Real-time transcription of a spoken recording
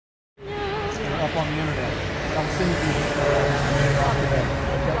up on the internet. But I'll send you after that.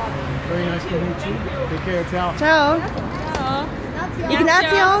 Okay. Very nice to meet you. Take care. Ciao. Ciao. Ciao.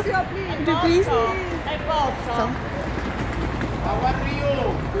 Ignazio, could you please? So. How are you?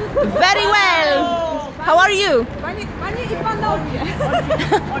 Very well. How are you? Pani i panowie.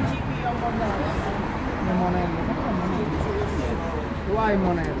 Tu hai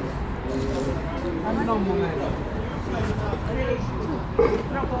monete. Non monete.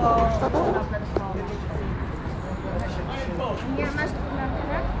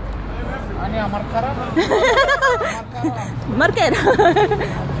 Ania, markara? Marker.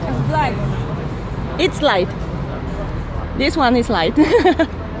 It's black. It's light. This one is light.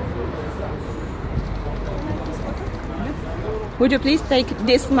 Would you please take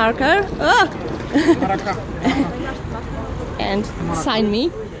this marker? Oh. And sign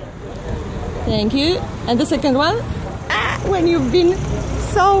me. Thank you. And the second one, when you've been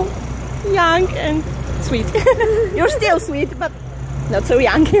so young and sweet. You're still sweet, but not so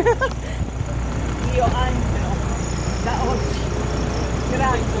young.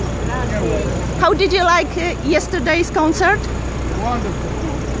 How did you like yesterday's concert? Wonderful.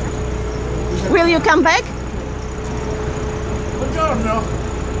 Will you come back? Buongiorno.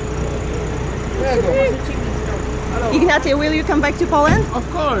 Prego. Ignazio, will you come back to Poland? Of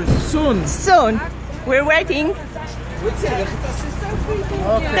course, soon. Soon. We're waiting. Okay.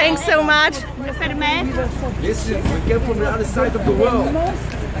 Thanks so much. Listen, we came from the other side of the world.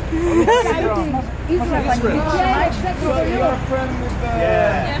 Israel. You're a friend with the...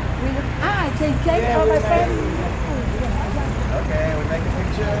 Yeah. Okay, we take a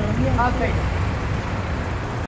picture. I'll take it.